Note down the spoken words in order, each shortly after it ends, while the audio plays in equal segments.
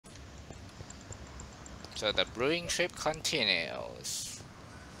So the brewing trip continues.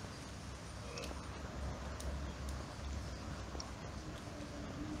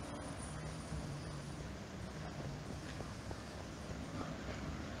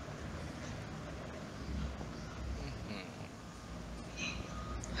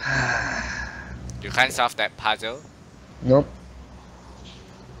 You can't solve that puzzle? Nope.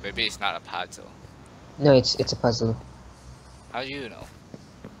 Maybe it's not a puzzle. No, it's a puzzle. How do you know?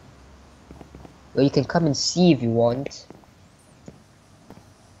 Well, you can come and see if you want.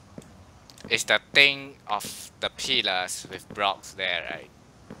 It's the thing of the pillars with blocks there, right?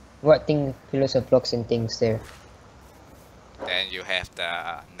 What thing? Pillars of blocks and things there. Then you have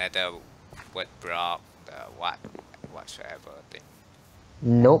the nether wood block, the whatsoever thing.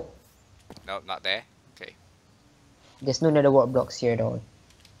 Nope. No, not there? Okay. There's no nether wart blocks here at all.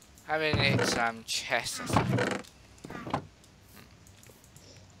 I will need some chests or something.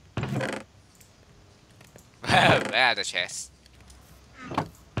 Where are the chests?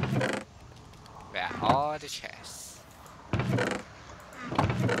 Where are all the chests?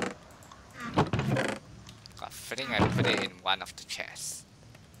 I think I put it in one of the chests.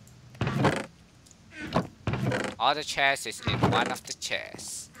 All the chests is in one of the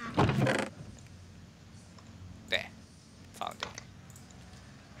chests. There. Found it.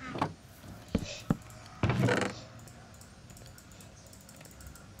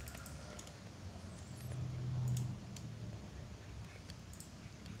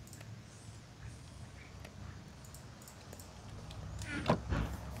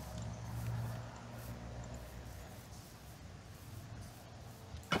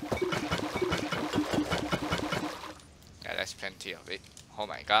 Yeah, that's plenty of it. Oh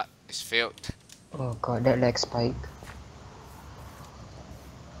my god, it's filled. Oh god, that lag spike.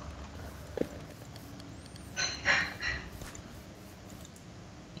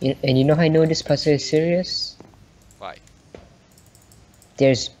 And you know how I know this puzzle is serious? Why?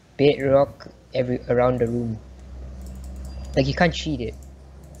 There's bedrock around the room. Like you can't cheat it.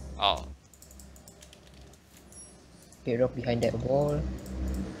 Oh. Bedrock behind that wall.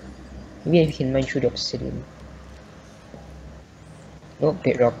 Maybe we can mine through the obsidian. No,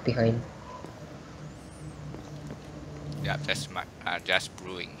 bedrock behind. Yeah, that's my just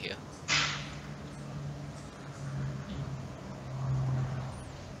brewing here.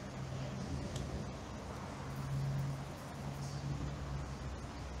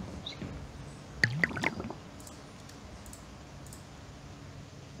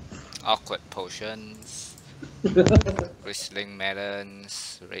 Awkward potions, bristling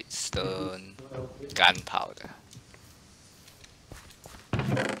melons, redstone, gunpowder.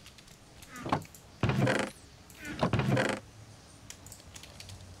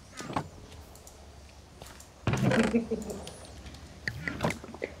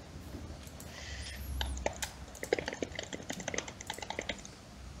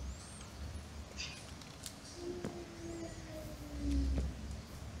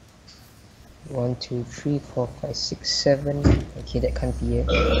 One, two, three, 4, 5, 6, 7. Okay, that can't be it.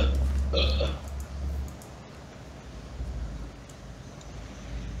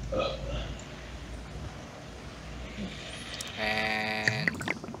 And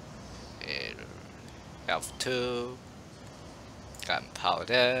health 2,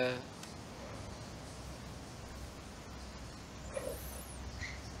 gunpowder.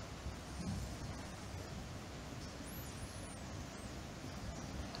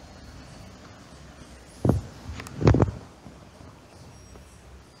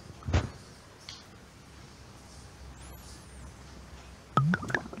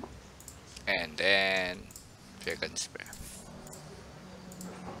 And then dragon's breath.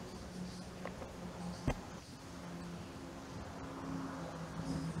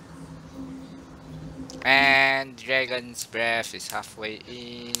 And dragon's breath is halfway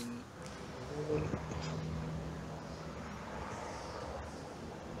in.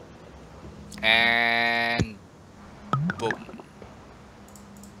 And boom.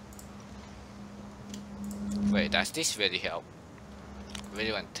 Wait, does this really help? I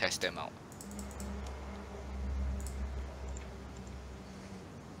really want to test them out.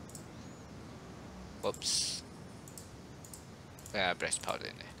 Whoops. Breast powder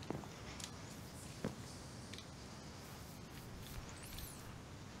in there.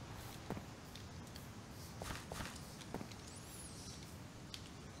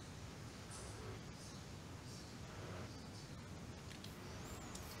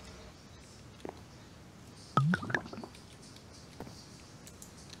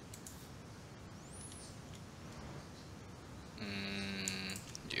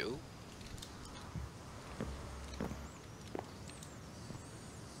 You.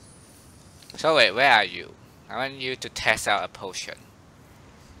 So wait, where are you? I want you to test out a potion.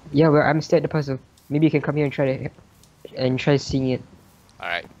 Yeah, well, I'm still at the puzzle. Maybe you can come here and try seeing it.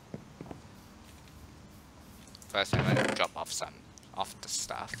 Alright. First I'm gonna drop off some of the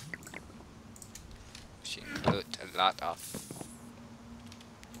stuff. Which include a lot of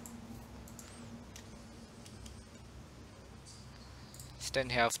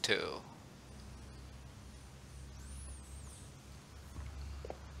instant health too.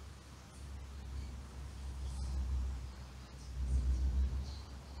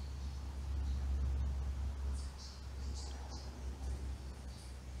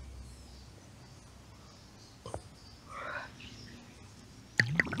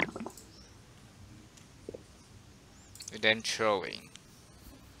 Then throwing.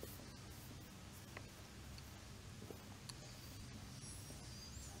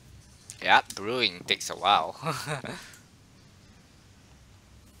 Yeah, brewing takes a while.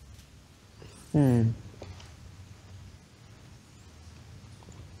 Hmm.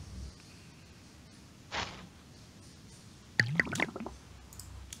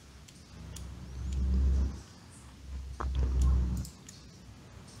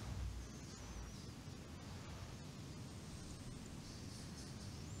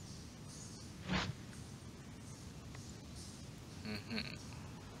 Mhm.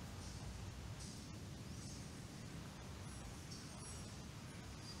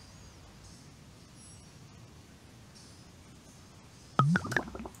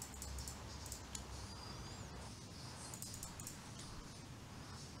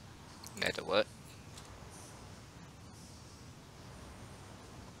 Nether word.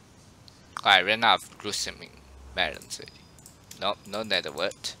 I ran out of glutamine balance. Nope, no nether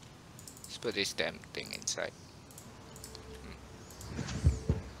word. Let's put this damn thing inside.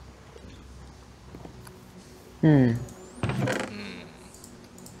 Hmm. Hmm.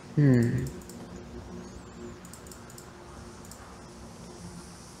 Hmm.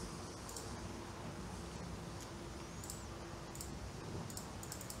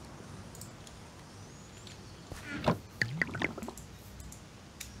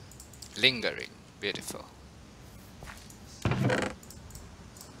 Lingering. Beautiful.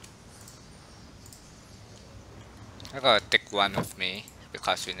 I gotta take one with me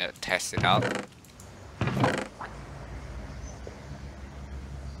because we need to test it out.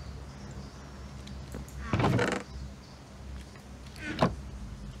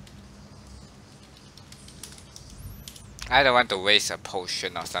 I don't want to waste a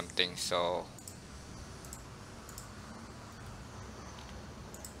potion or something, so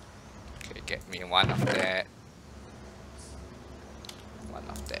okay, get me one of that. One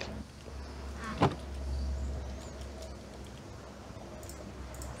of that.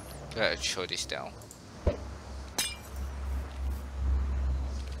 Gotta throw this down.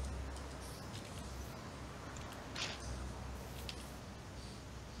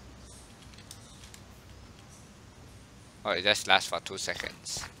 Oh, it just lasts for 2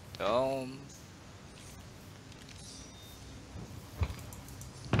 seconds.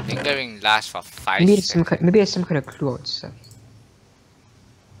 Lingering lasts for 5 seconds. Maybe it's some kind of clue outside.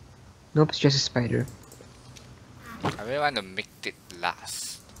 Nope, it's just a spider. I really want to make it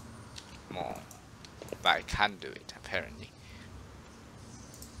last more, but I can't do it apparently.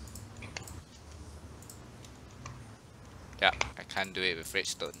 Yeah, I can't do it with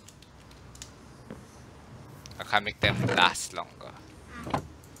redstone. I can't make them last longer.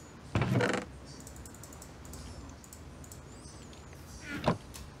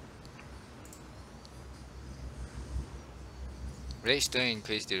 Redstone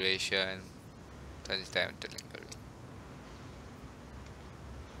increase duration, turns down to lingering.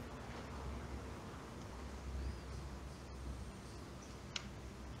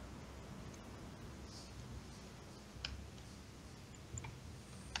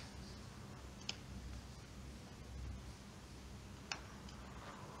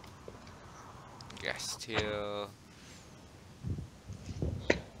 Gas steel.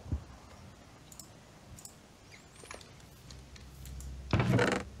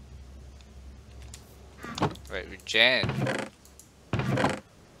 Wait, regen.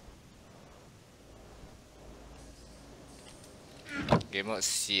 Game mode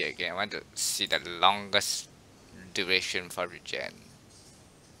C again. I want to see the longest duration for regen.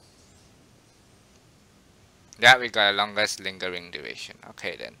 Yeah, we got a longest lingering duration.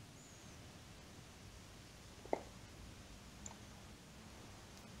 Okay then.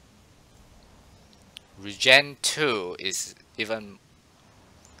 Regen 2 is even.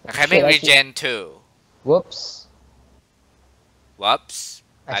 I can make Shit, regen 2. whoops. Whoops.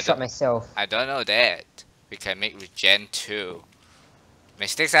 I shot myself. I don't know that. We can make regen 2.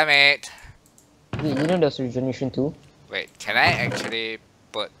 Mistakes I made. Wait, you know there's regeneration too? Wait, can I actually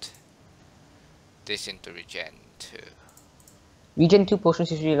put this into regen too? Regen 2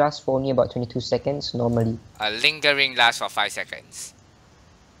 potions usually last for only about 22 seconds normally. A lingering lasts for 5 seconds.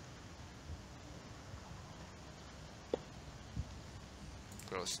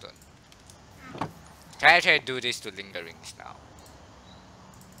 Glowstone. Can I actually do this to lingerings now?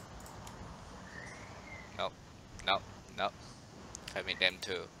 Nope. Nope. Nope. Permit them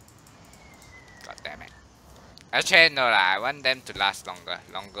to. God damn it. Actually, no lah. I want them to last longer.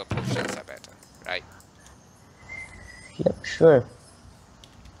 Longer potions are better, right? Yep, sure.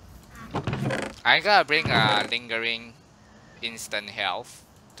 I'm gonna bring a lingering instant health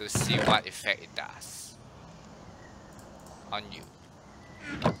to see what effect it does on you.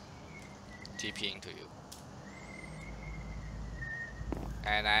 TPing to you.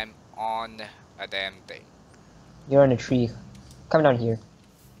 And I'm on a damn thing. You're on a tree. Come down here.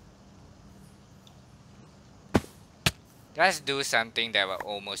 Let's do something that will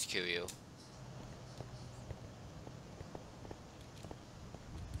almost kill you.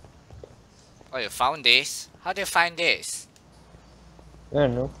 Oh, you found this? How do you find this? I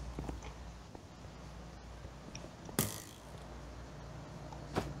don't know.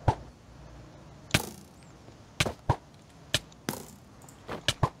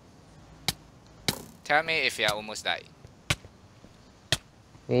 Tell me if you're almost dying.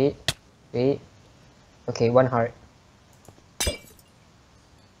 Wait. Okay, 1 heart.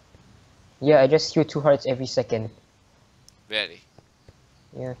 Yeah, I just heal 2 hearts every second. Really?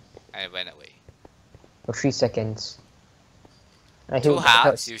 Yeah, I went away. for 3 seconds. I 2 healed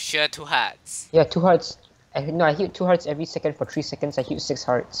hearts? You sure 2 hearts? Yeah, 2 hearts. I healed 2 hearts every second for 3 seconds. I healed 6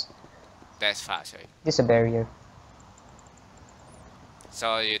 hearts. That's fast, right? This is a barrier.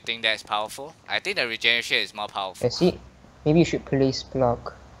 So you think that's powerful? I think the regeneration is more powerful. See, maybe you should place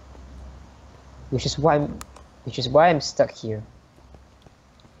block. Which is why I'm stuck here.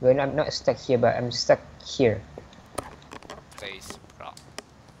 Well, I'm not stuck here, but I'm stuck here. Place block.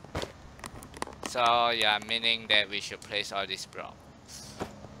 So yeah, meaning that we should place all these blocks.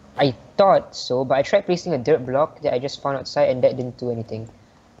 I thought so, but I tried placing a dirt block that I just found outside, and that didn't do anything.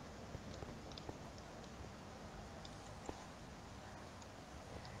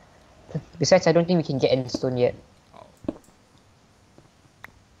 Besides, I don't think we can get endstone yet. Oh.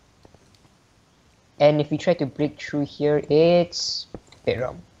 And if we try to break through here, it's a bit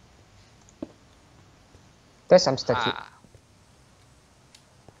wrong. Plus, I'm stuck here.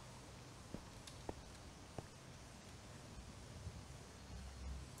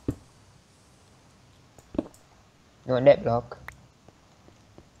 No, on that block.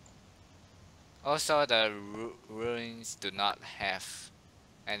 Also, the ruins do not have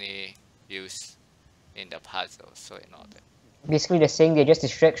any use in the puzzle, so in order. Basically, they're saying they're just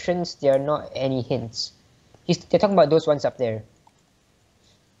distractions. They are not any hints. They're talking about those ones up there.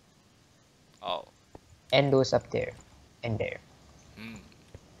 Oh. And those up there. And there. Hmm.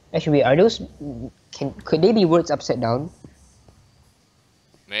 Actually, are those... Could they be words upside down?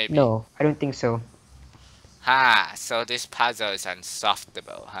 Maybe. No, I don't think so. Ha! So this puzzle is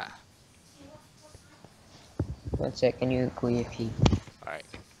unsolvable, huh? 1 sec, can you go AFK?